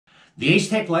The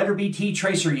Acetech Lighter BT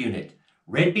tracer unit.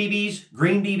 Red BBs,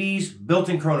 green BBs,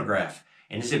 built-in chronograph.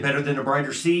 And is it better than the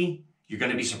Brighter C? You're going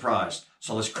to be surprised.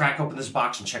 So let's crack open this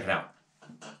box and check it out.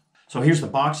 So here's the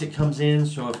box it comes in.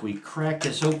 So if we crack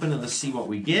this open and let's see what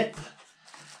we get.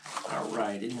 All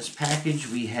right, in this package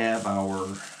we have our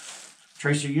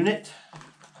tracer unit.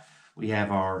 We have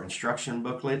our instruction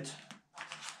booklet.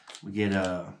 We get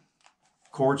a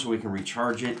cord so we can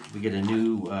recharge it. We get a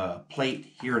new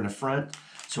plate here in the front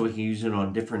so we can use it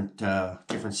on different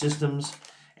systems.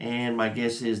 And my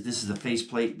guess is this is the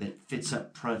faceplate that fits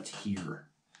up front here.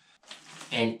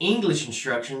 And English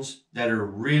instructions that are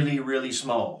really, really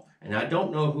small. And I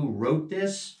don't know who wrote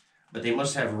this, but they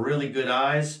must have really good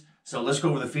eyes. So let's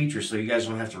go over the features so you guys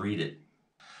don't have to read it.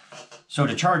 So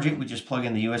to charge it, we just plug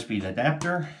in the USB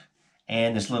adapter,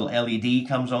 and this little LED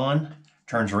comes on,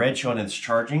 turns red showing it's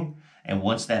charging, and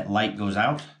once that light goes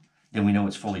out, then we know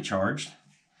it's fully charged.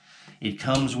 It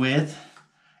comes with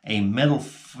a metal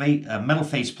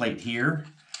faceplate here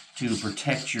to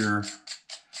protect your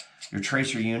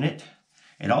tracer unit.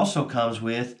 It also comes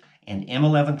with an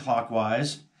M11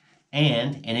 clockwise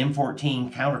and an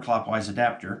M14 counterclockwise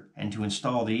adapter. And to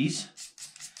install these,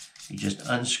 you just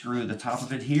unscrew the top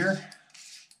of it here,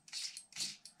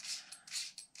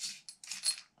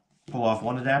 pull off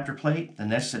one adapter plate, the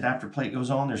next adapter plate goes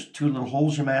on. There's two little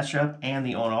holes you match up and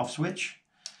the on-off switch.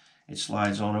 It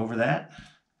slides on over that,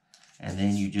 and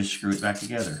then you just screw it back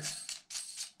together.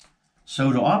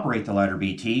 So to operate the Lighter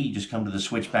BT, you just come to the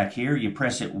switch back here, you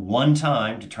press it one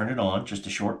time to turn it on, just a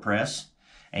short press,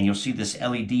 and you'll see this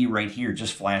LED right here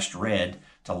just flashed red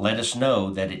to let us know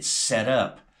that it's set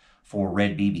up for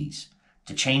red BBs.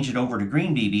 To change it over to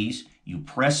green BBs, you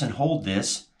press and hold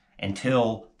this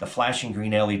until the flashing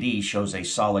green LED shows a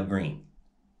solid green.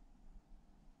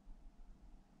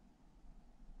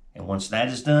 And once that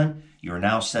is done, you are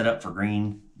now set up for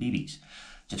green BBs.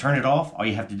 To turn it off, all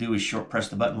you have to do is short press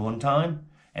the button one time,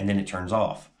 and then it turns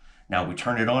off. Now we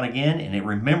turn it on again, and it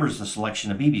remembers the selection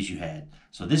of BBs you had.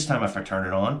 So this time if I turn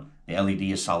it on, the LED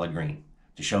is solid green,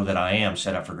 to show that I am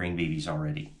set up for green BBs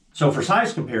already. So for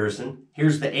size comparison,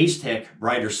 here's the Acetech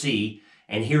Brighter C,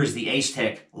 and here's the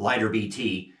Acetech Lighter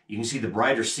BT. You can see the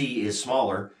Brighter C is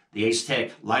smaller, the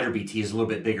Acetech Lighter BT is a little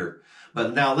bit bigger.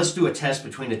 But now let's do a test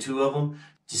between the two of them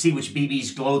to see which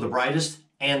BBs glow the brightest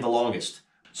and the longest.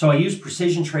 So I used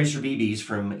Precision Tracer BBs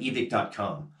from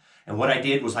Avg.com. And what I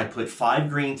did was I put 5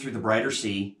 green through the Brighter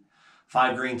C,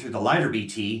 5 green through the Lighter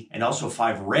BT, and also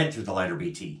 5 red through the Lighter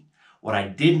BT. What I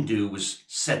didn't do was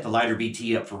set the Lighter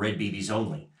BT up for red BBs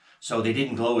only. So they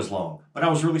didn't glow as long. But I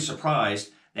was really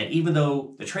surprised that even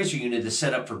though the tracer unit is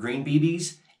set up for green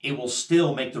BBs, it will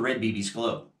still make the red BBs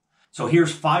glow. So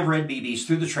here's 5 red BBs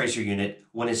through the tracer unit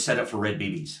when it's set up for red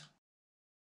BBs.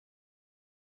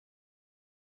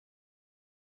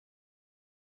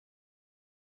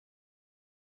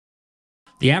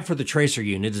 The app for the tracer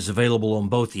unit is available on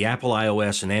both the Apple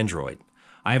iOS and Android.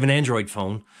 I have an Android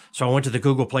phone, so I went to the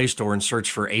Google Play Store and searched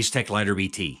for Acetech Lighter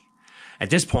BT. At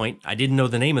this point, I didn't know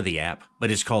the name of the app, but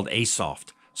it's called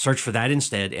Airsoft. Search for that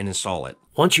instead and install it.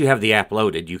 Once you have the app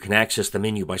loaded, you can access the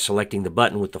menu by selecting the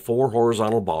button with the 4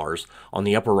 horizontal bars on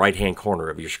the upper right-hand corner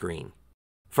of your screen.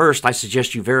 First, I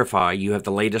suggest you verify you have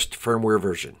the latest firmware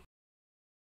version.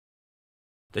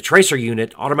 The tracer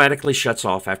unit automatically shuts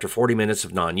off after 40 minutes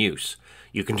of non-use.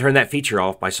 You can turn that feature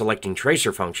off by selecting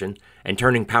Tracer function and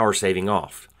turning power saving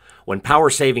off. When power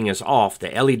saving is off, the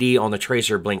LED on the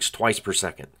tracer blinks twice per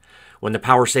second. When the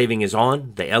power saving is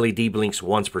on, the LED blinks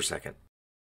once per second.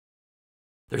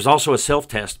 There's also a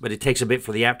self-test, but it takes a bit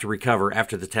for the app to recover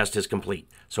after the test is complete,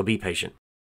 so be patient.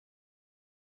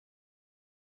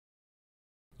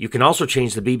 You can also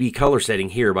change the BB color setting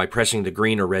here by pressing the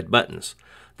green or red buttons.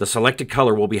 The selected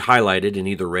color will be highlighted in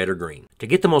either red or green. To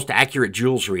get the most accurate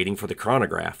joules reading for the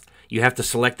chronograph, you have to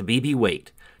select the BB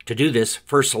weight. To do this,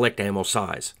 first select ammo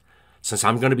size. Since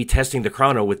I'm going to be testing the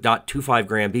chrono with .25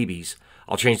 gram BBs,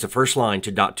 I'll change the first line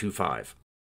to .25.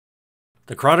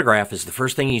 The chronograph is the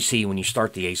first thing you see when you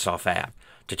start the Airsoft app.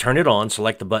 To turn it on,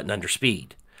 select the button under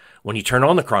Speed. When you turn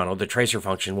on the chrono, the tracer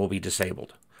function will be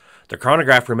disabled. The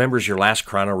chronograph remembers your last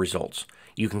chrono results.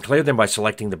 You can clear them by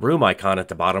selecting the broom icon at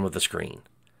the bottom of the screen.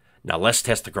 Now let's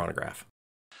test the chronograph.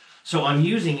 So I'm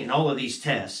using in all of these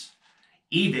tests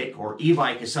EVIC, or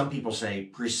EVIC as some people say,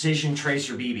 Precision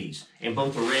Tracer BBs in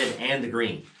both the red and the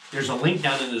green. There's a link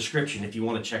down in the description if you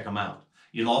want to check them out.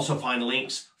 You'll also find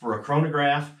links for a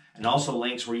chronograph and also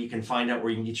links where you can find out where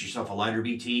you can get yourself a Lighter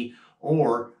BT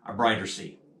or a Brighter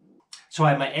C. So I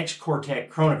have my XcorTech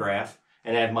Chronograph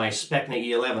and I have my SpecNet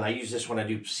E11. I use this when I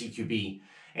do CQB.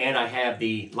 And I have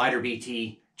the Lighter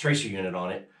BT tracer unit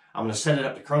on it. I'm going to set it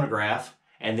up to chronograph,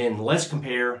 And then let's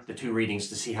compare the two readings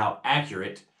to see how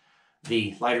accurate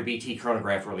the Lighter BT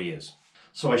chronograph really is.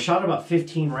 So I shot about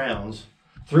 15 rounds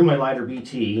through my Lighter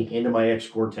BT into my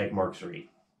XcorTech Mk3.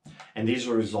 And these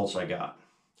are the results I got.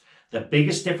 The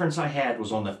biggest difference I had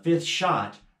was on the 5th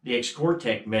shot, the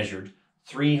XcorTech measured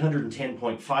 310.5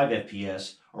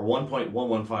 FPS or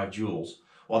 1.115 joules,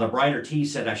 while the Brighter T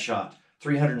said I shot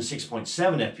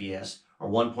 306.7 FPS or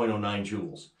 1.09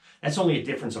 joules. That's only a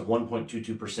difference of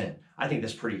 1.22%. I think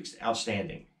that's pretty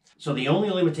outstanding. So the only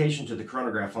limitation to the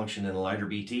chronograph function in the Lighter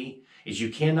BT is you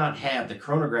cannot have the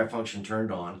chronograph function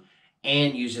turned on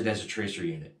and use it as a tracer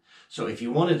unit. So if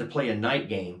you wanted to play a night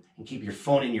game and keep your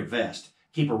phone in your vest,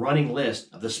 keep a running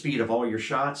list of the speed of all your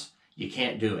shots, you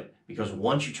can't do it. Because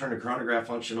once you turn the chronograph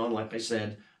function on, like I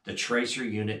said, the tracer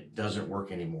unit doesn't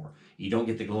work anymore. You don't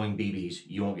get the glowing BBs,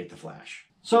 you won't get the flash.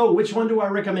 So which one do I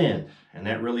recommend? And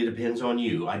that really depends on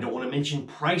you. I don't want to mention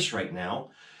price right now.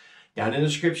 Down in the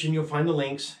description, you'll find the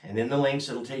links, and in the links,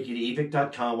 it'll take you to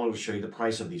Avg.com, where it'll show you the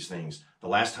price of these things. The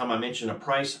last time I mentioned a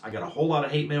price, I got a whole lot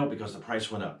of hate mail because the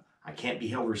price went up. I can't be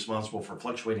held responsible for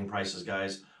fluctuating prices,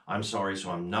 guys. I'm sorry,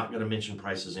 so I'm not going to mention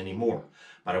prices anymore.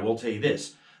 But I will tell you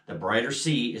this, the Brighter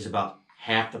C is about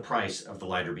half the price of the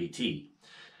Lighter BT.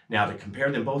 Now, to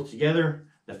compare them both together,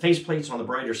 the faceplates on the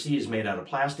Brighter C is made out of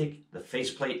plastic, the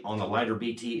faceplate on the Lighter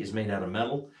BT is made out of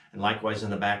metal, and likewise in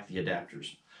the back, the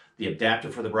adapters. The adapter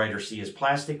for the Brighter C is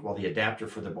plastic, while the adapter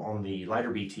on the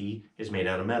Lighter BT is made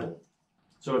out of metal.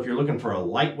 So if you're looking for a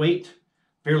lightweight,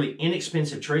 fairly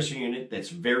inexpensive tracer unit that's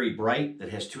very bright, that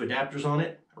has two adapters on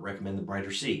it, I recommend the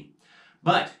Brighter C.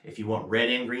 But if you want red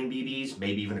and green BBs,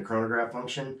 maybe even a chronograph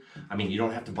function, I mean, you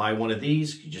don't have to buy one of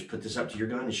these. You just put this up to your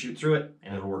gun and shoot through it,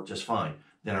 and it'll work just fine.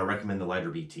 Then I recommend the Lighter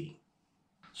BT.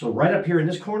 So right up here in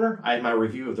this corner, I have my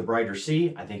review of the Brighter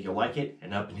C. I think you'll like it.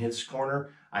 And up in this corner,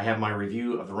 I have my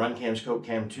review of the Runcam Scope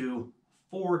Cam 2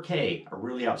 4K, a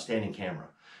really outstanding camera.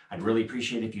 I'd really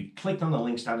appreciate it if you clicked on the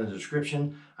links down in the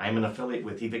description. I am an affiliate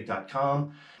with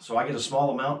Avg.com, so I get a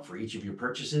small amount for each of your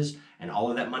purchases, and all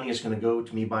of that money is going to go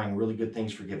to me buying really good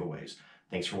things for giveaways.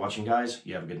 Thanks for watching, guys.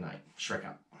 You have a good night. Shreq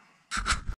out.